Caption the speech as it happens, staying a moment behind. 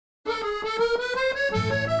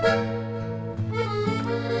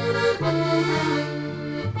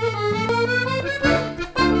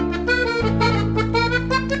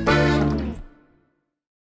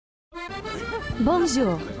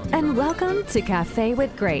Bonjour, and welcome to Café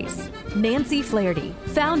with Grace. Nancy Flaherty,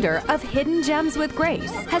 founder of Hidden Gems with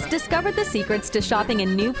Grace, has discovered the secrets to shopping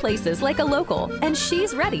in new places like a local, and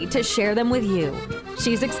she's ready to share them with you.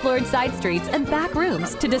 She's explored side streets and back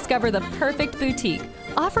rooms to discover the perfect boutique,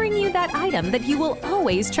 offering you that item that you will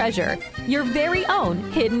always treasure, your very own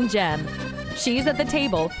hidden gem. She's at the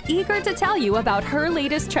table, eager to tell you about her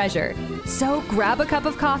latest treasure. So grab a cup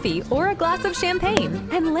of coffee or a glass of champagne,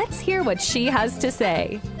 and let's hear what she has to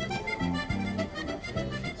say.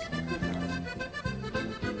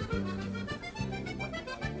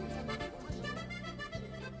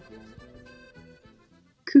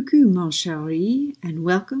 Coucou, mon chéri, and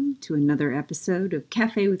welcome to another episode of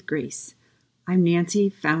Café with Grace. I'm Nancy,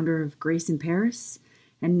 founder of Grace in Paris,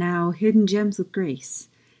 and now Hidden Gems with Grace.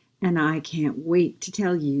 And I can't wait to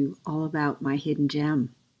tell you all about my hidden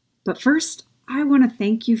gem. But first, I want to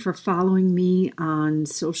thank you for following me on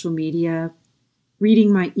social media,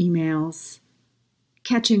 reading my emails,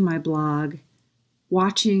 catching my blog,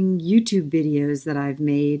 watching YouTube videos that I've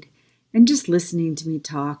made, and just listening to me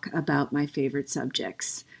talk about my favorite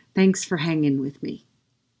subjects. Thanks for hanging with me.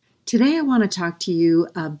 Today I want to talk to you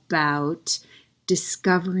about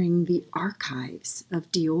discovering the archives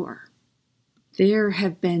of Dior. There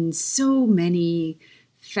have been so many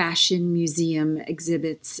fashion museum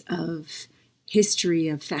exhibits of history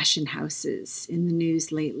of fashion houses in the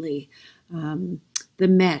news lately. The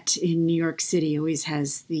Met in New York City always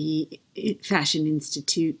has the Fashion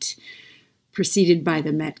Institute preceded by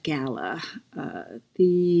the Met Gala.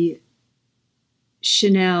 The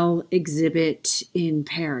Chanel exhibit in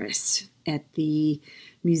Paris at the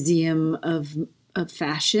Museum of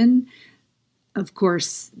Fashion. Of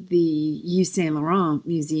course, the Yves Saint Laurent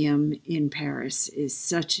Museum in Paris is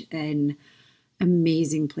such an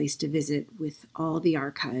amazing place to visit with all the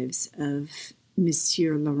archives of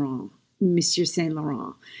Monsieur Saint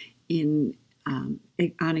Laurent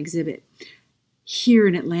on exhibit. Here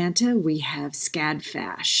in Atlanta, we have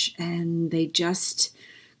Scadfash, and they just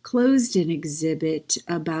closed an exhibit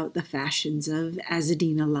about the fashions of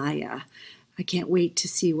Azzedine Alaïa. I can't wait to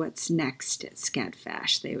see what's next at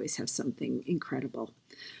Scadfash. They always have something incredible.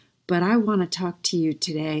 But I want to talk to you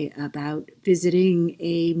today about visiting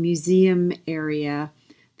a museum area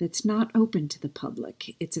that's not open to the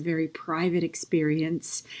public. It's a very private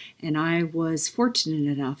experience, and I was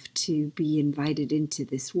fortunate enough to be invited into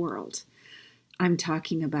this world. I'm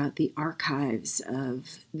talking about the archives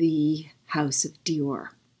of the House of Dior.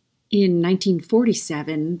 In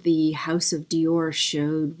 1947, the House of Dior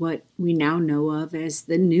showed what we now know of as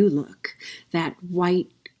the new look, that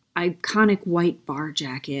iconic white bar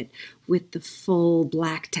jacket with the full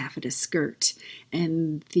black taffeta skirt.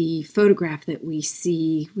 And the photograph that we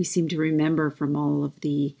seem to remember from all of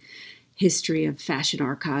the history of fashion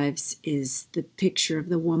archives is the picture of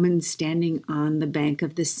the woman standing on the bank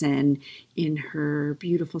of the Seine in her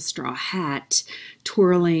beautiful straw hat,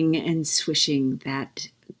 twirling and swishing that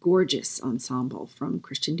gorgeous ensemble from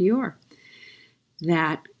Christian Dior.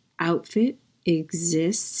 That outfit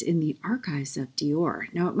exists in the archives of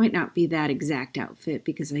Dior. Now, it might not be that exact outfit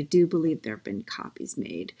because I do believe there have been copies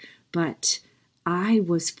made, but I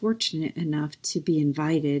was fortunate enough to be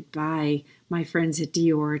invited by my friends at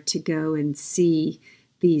Dior to go and see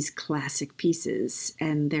these classic pieces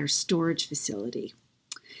and their storage facility.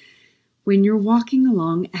 When you're walking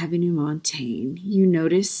along Avenue Montaigne, you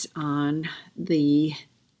notice on the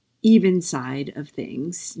even side of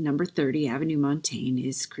things, number 30 Avenue Montaigne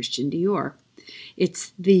is Christian Dior.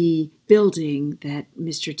 It's the building that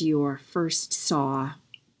Mr. Dior first saw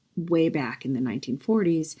way back in the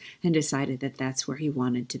 1940s and decided that that's where he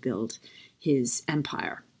wanted to build his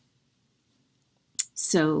empire.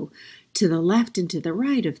 So to the left and to the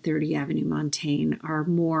right of 30 Avenue Montaigne are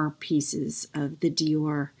more pieces of the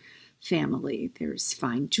Dior family. There's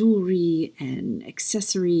fine jewelry and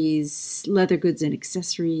accessories, leather goods and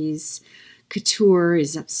accessories. Couture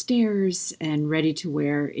is upstairs, and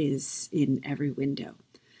ready-to-wear is in every window.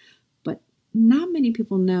 But not many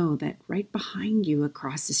people know that right behind you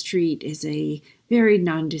across the street is a very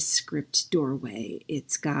nondescript doorway.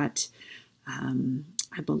 It's got,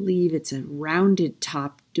 I believe it's a rounded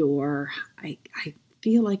top door. I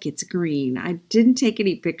feel like it's green. I didn't take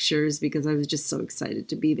any pictures because I was just so excited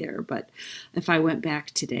to be there. But if I went back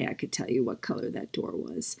today, I could tell you what color that door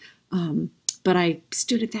was. But I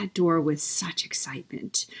stood at that door with such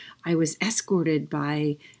excitement. I was escorted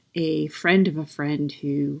by a friend of a friend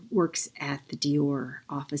who works at the Dior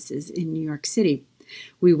offices in New York City.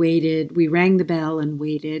 We rang the bell and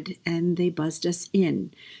waited, and they buzzed us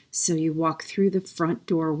in. So you walk through the front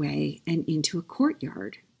doorway and into a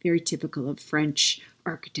courtyard very typical of French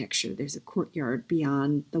architecture. There's a courtyard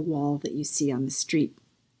beyond the wall that you see on the street.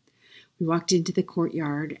 We walked into the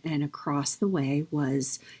courtyard, and across the way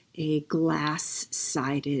was a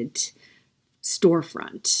glass-sided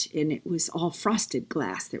storefront, and it was all frosted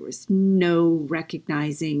glass. There was no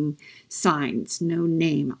recognizing signs, no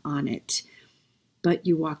name on it. But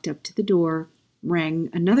you walked up to the door, rang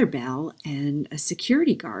another bell, and a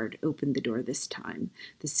security guard opened the door this time.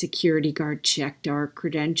 The security guard checked our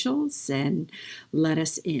credentials and let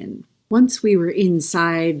us in. Once we were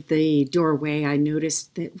inside the doorway, I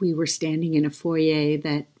noticed that we were standing in a foyer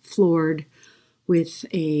that floored with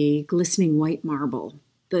a glistening white marble.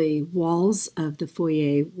 The walls of the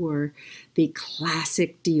foyer were the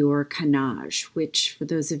classic Dior canage, which, for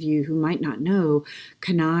those of you who might not know,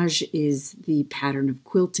 canage is the pattern of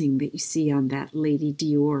quilting that you see on that Lady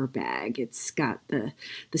Dior bag. It's got the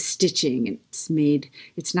stitching.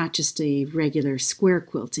 It's not just a regular square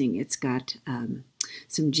quilting. It's got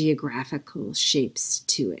some geographical shapes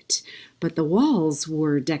to it. But the walls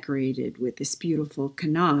were decorated with this beautiful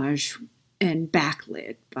canage and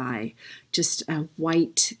backlit by just a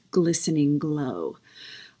white glistening glow.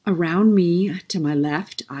 Around me, to my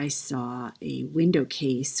left, I saw a window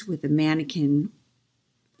case with a mannequin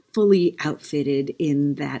fully outfitted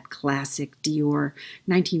in that classic Dior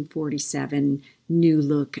 1947 new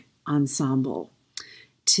look ensemble.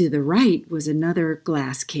 To the right was another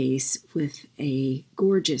glass case with a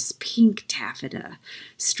gorgeous pink taffeta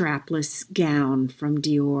strapless gown from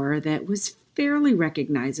Dior that was fairly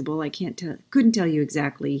recognizable. I couldn't tell you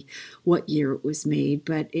exactly what year it was made,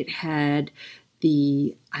 but it had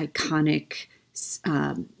the iconic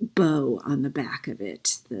bow on the back of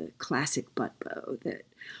it, the classic butt bow that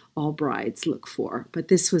all brides look for. But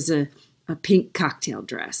this was a pink cocktail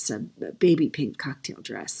dress, a baby pink cocktail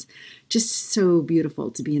dress. Just so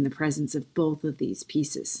beautiful to be in the presence of both of these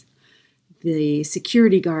pieces. The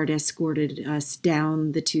security guard escorted us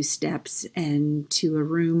down the 2 steps and to a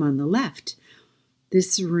room on the left.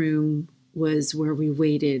 This room was where we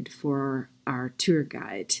waited for our tour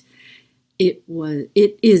guide. It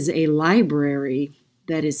is a library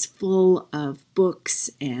that is full of books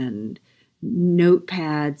and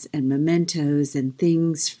notepads and mementos and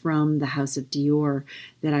things from the House of Dior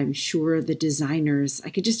that I'm sure the designers, I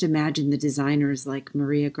could just imagine the designers like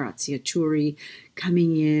Maria Grazia Chiuri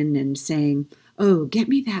coming in and saying, "Oh, get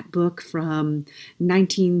me that book from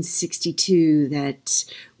 1962 that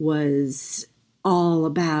was all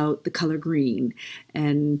about the color green,"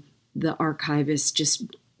 and the archivist just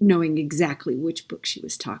knowing exactly which book she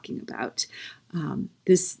was talking about.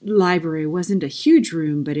 This library wasn't a huge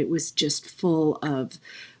room, but it was just full of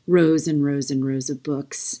rows and rows and rows of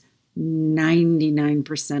books.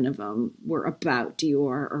 99% of them were about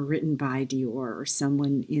Dior or written by Dior or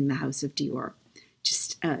someone in the House of Dior.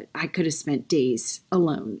 I could have spent days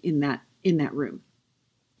alone in that room.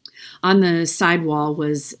 On the side wall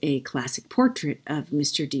was a classic portrait of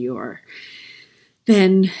Mr. Dior.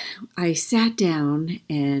 Then I sat down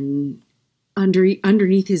and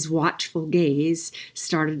underneath his watchful gaze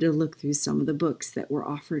started to look through some of the books that were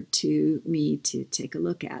offered to me to take a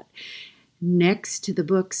look at. Next to the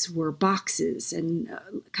books were boxes, and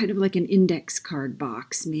kind of like an index card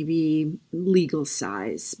box, maybe legal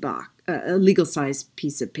size box, a legal size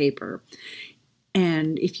piece of paper.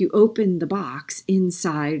 And if you opened the box,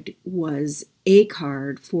 inside was a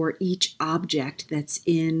card for each object that's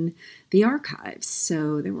in the archives.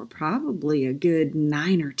 So there were probably a good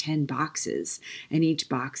 9 or 10 boxes, and each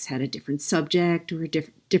box had a different subject or a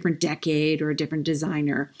different decade or a different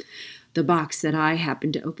designer. The box that I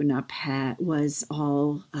happened to open up was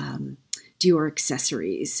all Dior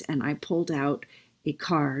accessories, and I pulled out a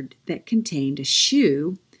card that contained a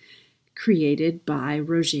shoe created by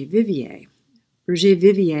Roger Vivier. Roger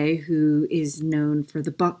Vivier, who is known for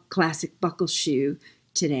the classic buckle shoe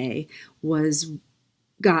today, was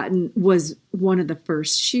one of the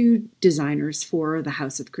first shoe designers for the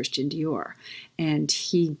House of Christian Dior, and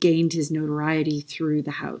he gained his notoriety through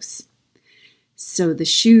the house. So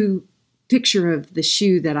the picture of the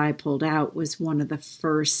shoe that I pulled out was one of the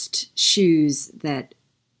first shoes that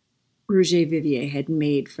Roger Vivier had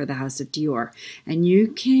made for the House of Dior. And you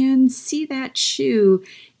can see that shoe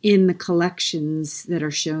in the collections that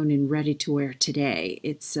are shown in ready-to-wear today.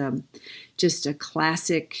 It's just a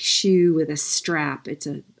classic shoe with a strap. It's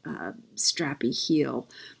a strappy heel,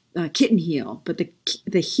 kitten heel, but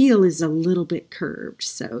the heel is a little bit curved,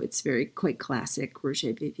 so it's quite classic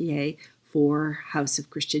Roger Vivier for House of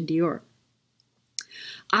Christian Dior.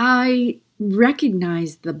 I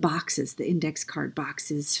recognized the boxes, the index card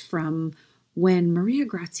boxes, from When Maria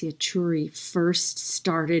Grazia Chiuri first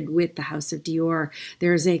started with the House of Dior,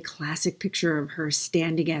 there's a classic picture of her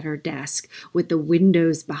standing at her desk with the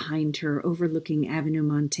windows behind her overlooking Avenue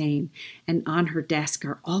Montaigne. And on her desk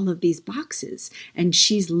are all of these boxes. And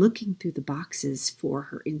she's looking through the boxes for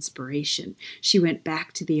her inspiration. She went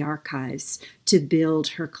back to the archives to build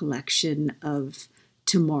her collection of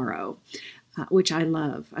tomorrow. Which I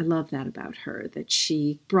love. I love that about her, that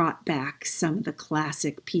she brought back some of the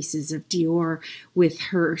classic pieces of Dior with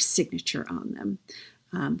her signature on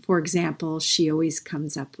them. For example, she always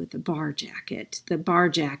comes up with a bar jacket. The bar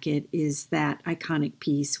jacket is that iconic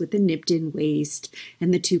piece with the nipped-in waist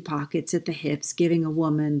and the two pockets at the hips, giving a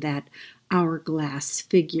woman that hourglass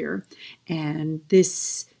figure. And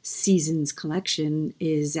this season's collection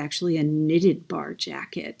is actually a knitted bar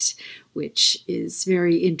jacket, which is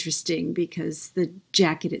very interesting because the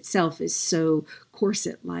jacket itself is so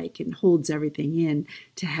corset-like and holds everything in.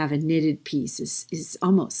 To have a knitted piece is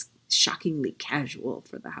almost shockingly casual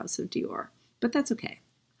for the House of Dior, but that's okay.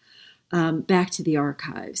 Back to the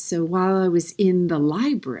archives. So while I was in the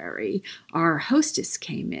library, our hostess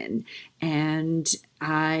came in, and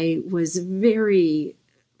I was very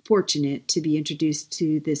fortunate to be introduced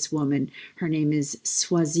to this woman. Her name is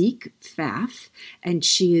Soizic Pfaff, and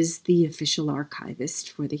she is the official archivist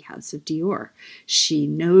for the House of Dior. She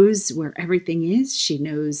knows where everything is. She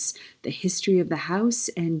knows the history of the house,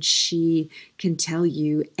 and she can tell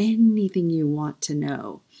you anything you want to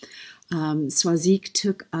know. Soizic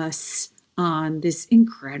took us on this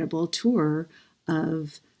incredible tour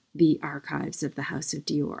of the archives of the House of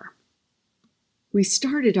Dior. We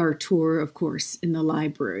started our tour, of course, in the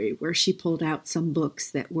library, where she pulled out some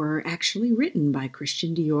books that were actually written by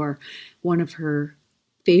Christian Dior. One of her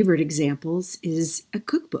favorite examples is a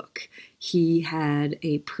cookbook. He had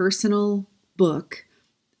a personal book,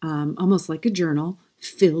 almost like a journal,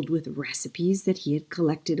 filled with recipes that he had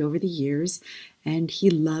collected over the years, and he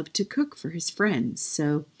loved to cook for his friends.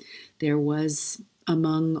 So there was,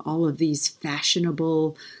 among all of these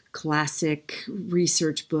fashionable classic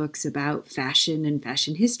research books about fashion and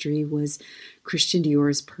fashion history, was Christian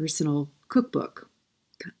Dior's personal cookbook.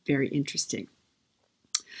 Very interesting.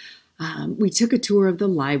 We took a tour of the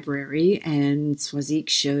library, and Soizic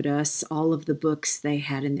showed us all of the books they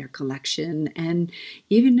had in their collection, and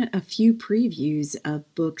even a few previews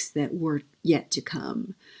of books that were yet to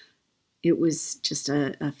come. It was just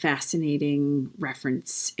a fascinating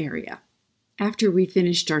reference area. After we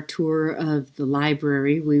finished our tour of the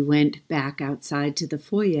library, we went back outside to the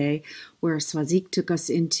foyer, where Soizic took us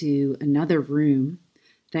into another room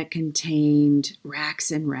that contained racks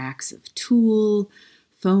and racks of tulle,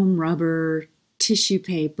 foam rubber, tissue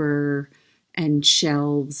paper, and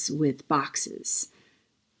shelves with boxes.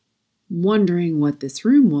 Wondering what this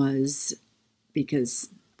room was, because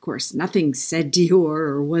of course nothing said Dior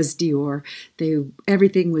or was Dior.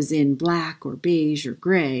 Everything was in black or beige or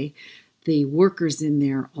gray. The workers in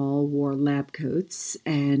there all wore lab coats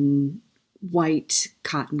and white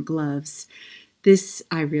cotton gloves. This,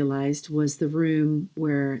 I realized, was the room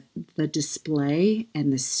where the display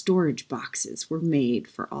and the storage boxes were made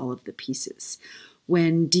for all of the pieces.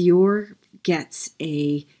 When Dior gets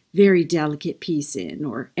a very delicate piece in,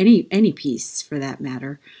 or any piece for that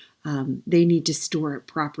matter, they need to store it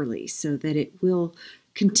properly so that it will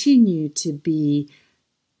continue to be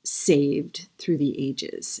saved through the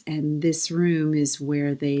ages. And this room is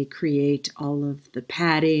where they create all of the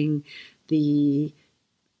padding, the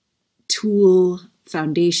tulle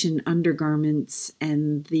foundation undergarments,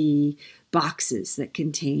 and the boxes that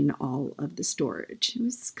contain all of the storage. It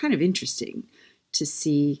was kind of interesting to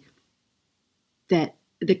see that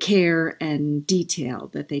the care and detail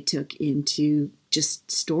that they took into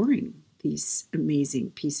just storing these amazing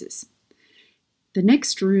pieces. The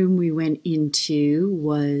next room we went into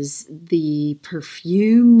was the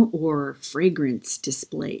perfume or fragrance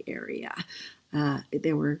display area.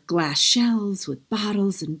 There were glass shelves with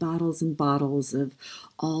bottles and bottles and bottles of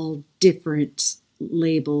all different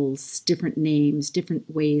labels, different names,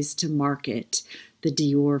 different ways to market the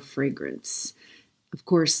Dior fragrance. Of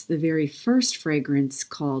course, the very first fragrance,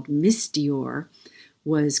 called Miss Dior,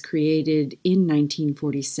 was created in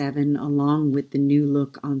 1947 along with the New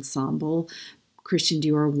Look ensemble. Christian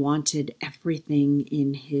Dior wanted everything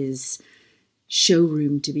in his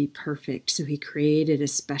showroom to be perfect, so he created a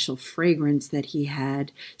special fragrance that he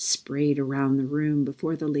had sprayed around the room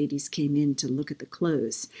before the ladies came in to look at the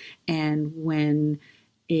clothes. And when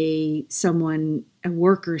a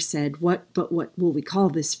worker said, what will we call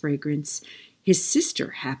this fragrance? His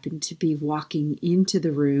sister happened to be walking into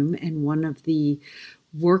the room, and one of the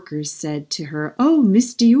workers said to her, "Oh,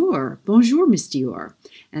 Miss Dior, bonjour, Miss Dior."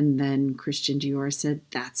 And then Christian Dior said,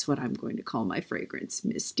 "That's what I'm going to call my fragrance,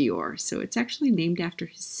 Miss Dior." So it's actually named after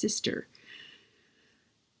his sister.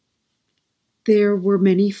 There were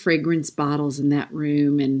many fragrance bottles in that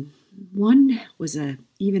room, and one was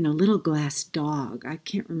even a little glass dog. I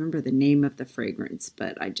can't remember the name of the fragrance,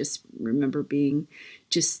 but I just remember being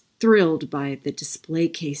just thrilled by the display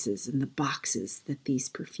cases and the boxes that these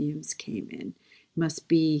perfumes came in. It must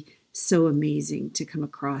be so amazing to come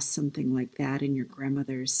across something like that in your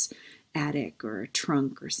grandmother's attic or a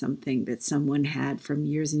trunk or something that someone had from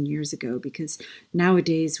years and years ago, because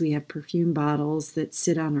nowadays we have perfume bottles that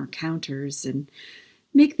sit on our counters and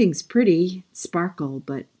make things pretty, sparkle,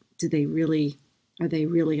 but are they really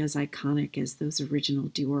as iconic as those original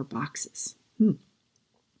Dior boxes?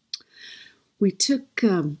 We took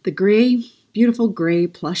the beautiful gray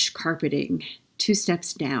plush carpeting 2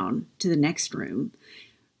 steps down to the next room,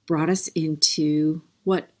 brought us into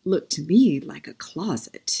what looked to me like a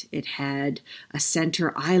closet. It had a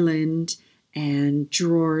center island and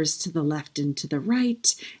drawers to the left and to the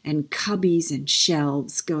right, and cubbies and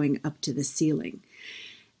shelves going up to the ceiling.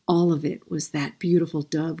 All of it was that beautiful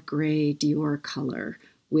dove gray Dior color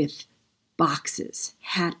with boxes,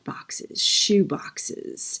 hat boxes, shoe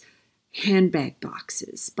boxes, handbag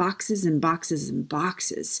boxes, boxes and boxes and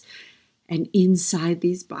boxes. And inside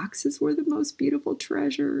these boxes were the most beautiful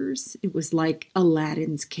treasures. It was like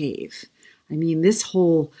Aladdin's cave. I mean, this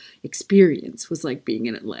whole experience was like being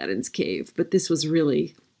in Aladdin's cave, but this was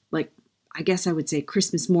really like, I guess I would say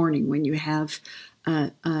Christmas morning, when you have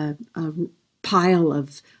a pile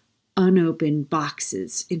of unopened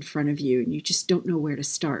boxes in front of you and you just don't know where to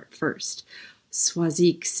start first.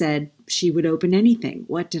 Soizic said she would open anything.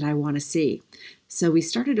 What did I want to see? So we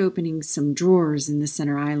started opening some drawers in the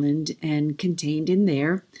center island, and contained in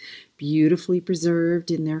there, beautifully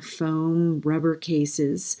preserved in their foam rubber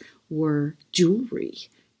cases, were jewelry,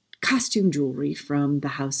 costume jewelry from the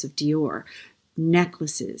House of Dior,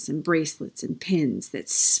 necklaces and bracelets and pins that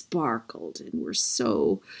sparkled and were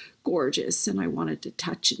so gorgeous, and I wanted to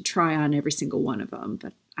touch and try on every single one of them,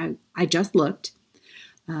 but I just looked.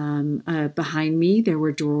 Behind me, there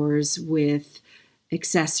were drawers with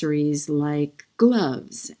accessories like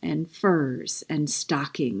gloves and furs and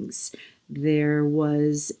stockings. There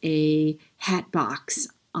was a hat box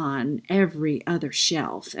on every other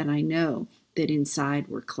shelf, and I know that inside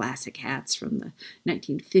were classic hats from the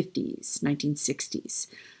 1950s, 1960s,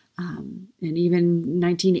 and even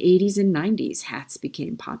 1980s and 90s. Hats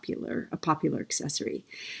became a popular accessory.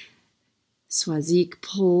 Soizic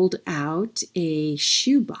pulled out a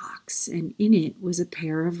shoebox, and in it was a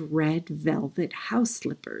pair of red velvet house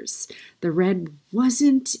slippers. The red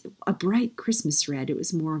wasn't a bright Christmas red, it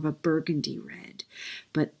was more of a burgundy red.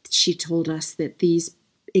 But she told us that these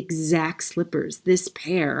exact slippers, this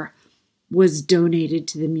pair, was donated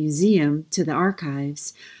to the museum, to the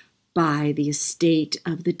archives, by the estate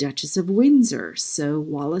of the Duchess of Windsor. So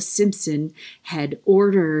Wallis Simpson had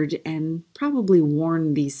ordered and probably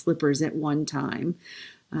worn these slippers at one time.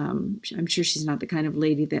 I'm sure she's not the kind of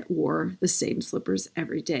lady that wore the same slippers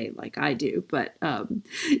every day like I do, but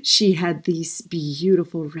she had these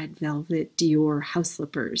beautiful red velvet Dior house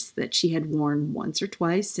slippers that she had worn once or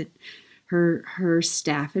twice, and her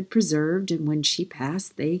staff had preserved, and when she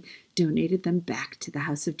passed, they donated them back to the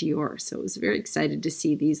House of Dior. So I was very excited to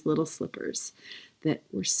see these little slippers that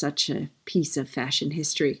were such a piece of fashion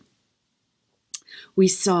history. We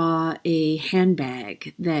saw a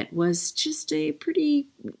handbag that was just a pretty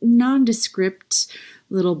nondescript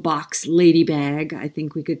little box lady bag, I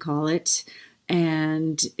think we could call it,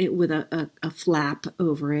 and it with a flap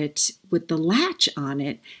over it with the latch on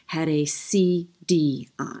it had a CD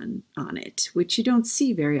on it, which you don't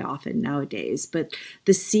see very often nowadays. But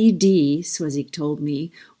the CD, Soizic told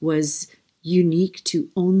me, was unique to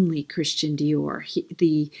only Christian Dior.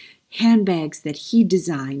 The handbags that he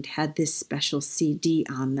designed had this special CD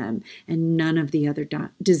on them, and none of the other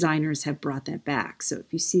designers have brought that back. So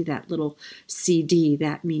if you see that little CD,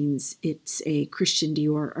 that means it's a Christian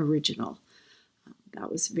Dior original. That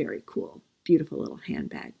was very cool. Beautiful little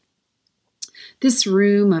handbag. This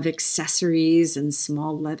room of accessories and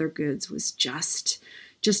small leather goods was just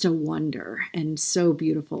a wonder, and so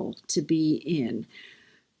beautiful to be in.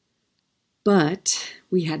 But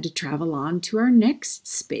we had to travel on to our next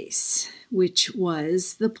space, which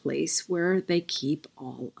was the place where they keep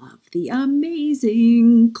all of the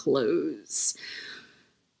amazing clothes.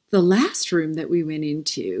 The last room that we went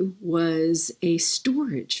into was a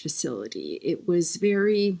storage facility. It was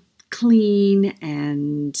very clean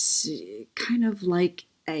and kind of like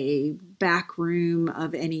a back room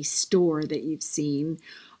of any store that you've seen,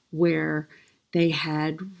 where they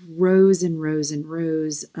had rows and rows and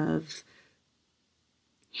rows of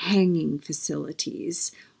hanging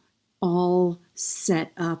facilities, all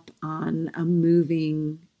set up on a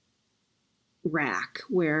moving rack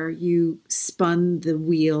where you spun the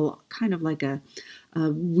wheel, kind of like a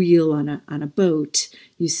wheel on a boat.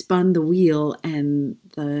 You spun the wheel and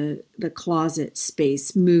the closet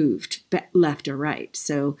space moved left or right,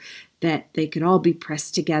 so that they could all be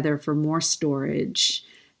pressed together for more storage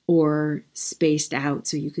or spaced out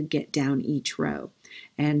so you could get down each row.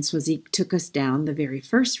 And Soizic took us down the very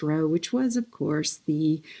first row, which was, of course,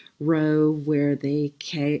 the row where they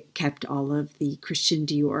kept all of the Christian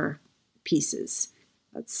Dior pieces.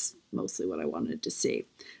 That's mostly what I wanted to see.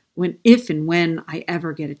 If and when I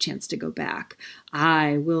ever get a chance to go back,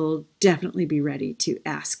 I will definitely be ready to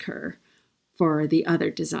ask her for the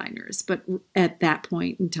other designers. But at that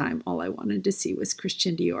point in time, all I wanted to see was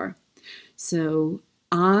Christian Dior. So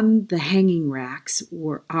on the hanging racks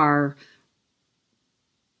are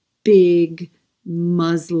big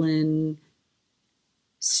muslin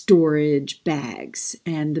storage bags.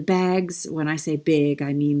 And the bags, when I say big,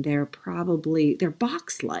 I mean they're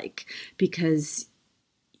box-like, because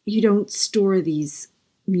you don't store these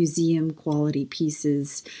museum quality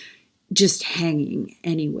pieces just hanging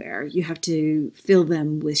anywhere. You have to fill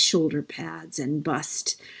them with shoulder pads and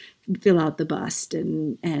fill out the bust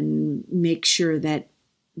and make sure that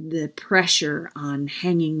the pressure on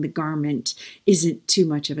hanging the garment isn't too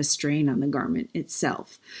much of a strain on the garment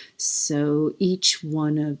itself. So each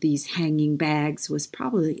one of these hanging bags was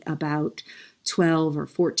probably about 12 or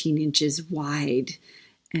 14 inches wide.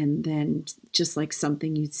 And then, just like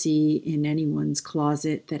something you'd see in anyone's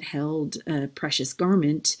closet that held a precious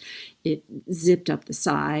garment, it zipped up the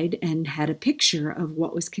side and had a picture of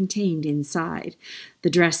what was contained inside. The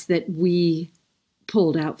dress that we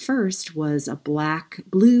pulled out first was a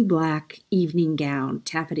blue-black evening gown,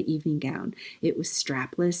 taffeta evening gown. It was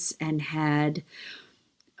strapless and had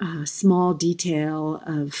a small detail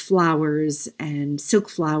of flowers and silk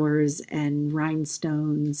flowers and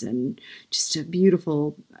rhinestones, and just a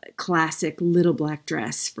beautiful classic little black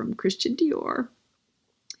dress from Christian Dior.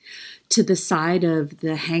 To the side of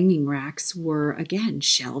the hanging racks were, again,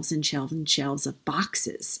 shelves and shelves and shelves of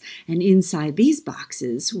boxes. And inside these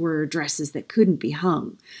boxes were dresses that couldn't be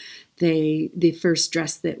hung. The first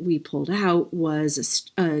dress that we pulled out was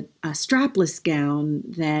a strapless gown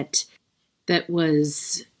that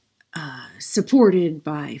was supported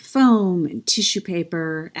by foam and tissue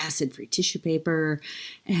paper, acid-free tissue paper,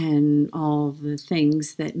 and all the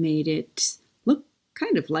things that made it look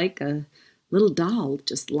kind of like a little doll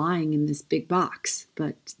just lying in this big box.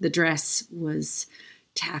 But the dress was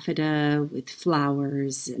taffeta with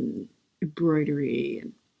flowers and embroidery, and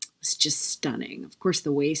it was just stunning. Of course,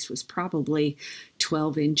 the waist was probably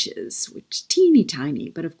 12 inches, which teeny tiny.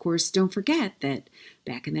 But of course, don't forget that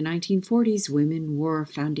back in the 1940s, women wore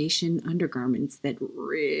foundation undergarments that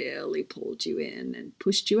really pulled you in and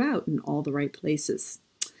pushed you out in all the right places.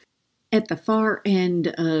 At the far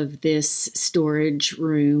end of this storage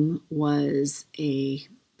room was a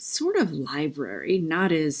sort of library,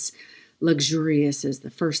 not as luxurious as the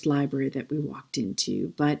first library that we walked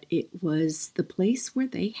into, but it was the place where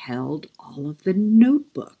they held all of the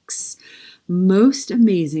notebooks. Most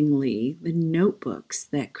amazingly, the notebooks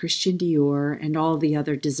that Christian Dior and all the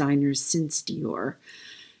other designers since Dior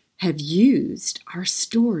have used are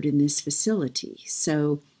stored in this facility.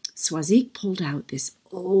 So Soizic pulled out this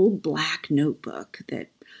old black notebook that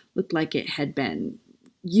looked like it had been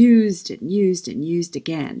used and used and used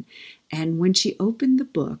again. And when she opened the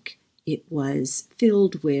book, it was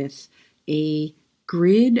filled with a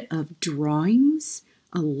grid of drawings,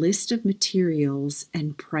 a list of materials,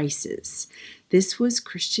 and prices. This was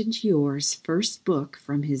Christian Dior's first book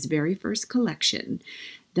from his very first collection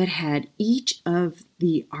that had each of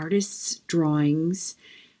the artist's drawings,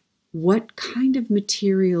 what kind of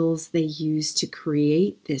materials they used to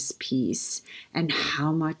create this piece, and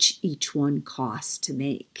how much each one cost to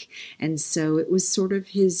make. And so it was sort of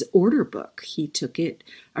his order book. He took it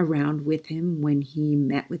around with him when he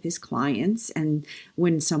met with his clients. And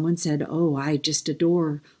when someone said, "Oh, I just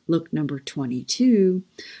adore look number 22,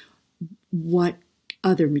 what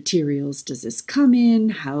other materials does this come in?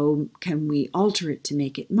 How can we alter it to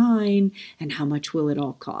make it mine? And how much will it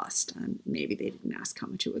all cost?" Maybe they didn't ask how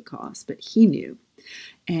much it would cost, but he knew.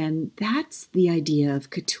 And that's the idea of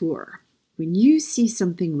couture. When you see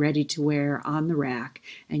something ready to wear on the rack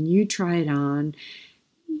and you try it on,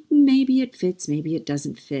 maybe it fits, maybe it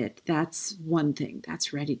doesn't fit. That's one thing,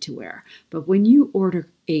 that's ready to wear. But when you order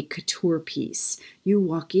a couture piece, you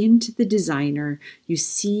walk into the designer, you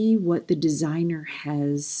see what the designer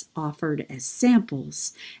has offered as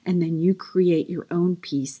samples, and then you create your own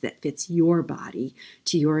piece that fits your body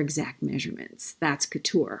to your exact measurements. That's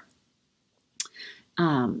couture.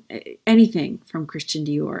 Anything from Christian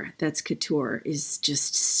Dior that's couture is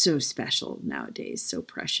just so special nowadays, so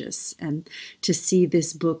precious. And to see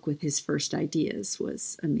this book with his first ideas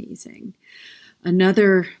was amazing.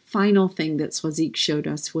 Another final thing that Soizic showed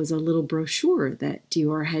us was a little brochure that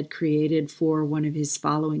Dior had created for one of his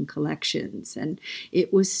following collections. And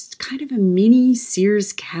it was kind of a mini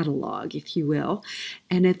Sears catalog, if you will.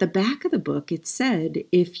 And at the back of the book, it said,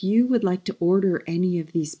 if you would like to order any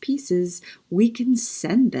of these pieces, we can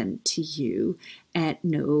send them to you at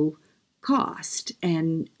no cost.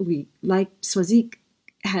 And we, like Soizic,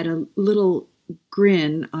 had a little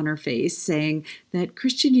grin on her face saying that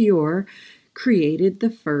Christian Dior created the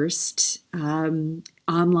first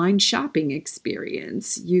online shopping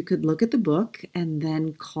experience. You could look at the book and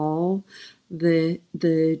then call the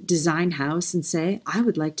design house and say, I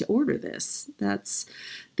would like to order this. That's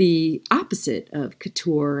the opposite of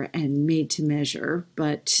couture and made to measure,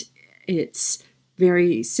 but it's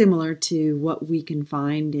very similar to what we can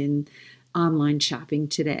find in online shopping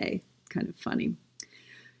today. Kind of funny.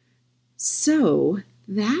 So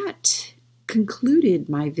that concluded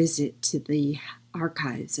my visit to the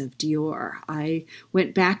Archives of Dior. I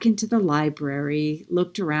went back into the library,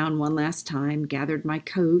 looked around one last time, gathered my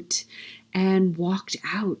coat, and walked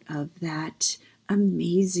out of that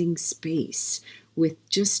amazing space with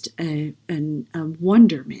just a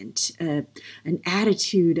wonderment, an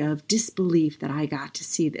attitude of disbelief that I got to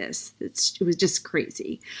see this. It was just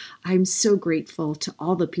crazy. I'm so grateful to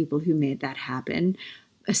all the people who made that happen,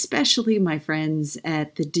 especially my friends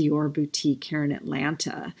at the Dior boutique here in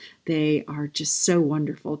Atlanta. They are just so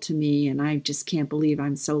wonderful to me, and I just can't believe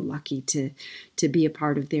I'm so lucky to be a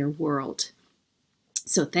part of their world.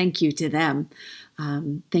 So thank you to them.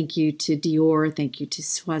 Thank you to Dior. Thank you to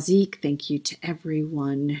Soizic. Thank you to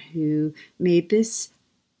everyone who made this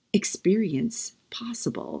experience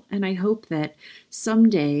possible. And I hope that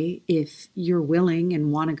someday, if you're willing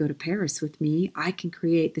and want to go to Paris with me, I can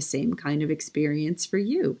create the same kind of experience for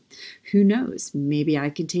you. Who knows? Maybe I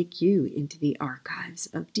can take you into the Archives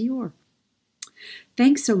of Dior.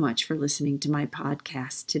 Thanks so much for listening to my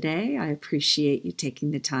podcast today. I appreciate you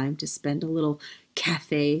taking the time to spend a little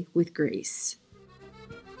Café with Grace.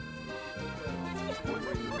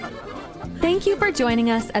 Thank you for joining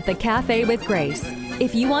us at the Café with Grace.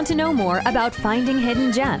 If you want to know more about finding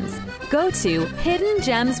hidden gems, go to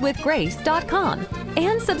hiddengemswithgrace.com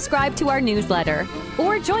and subscribe to our newsletter,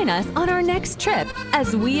 or join us on our next trip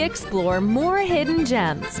as we explore more hidden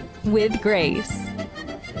gems with Grace.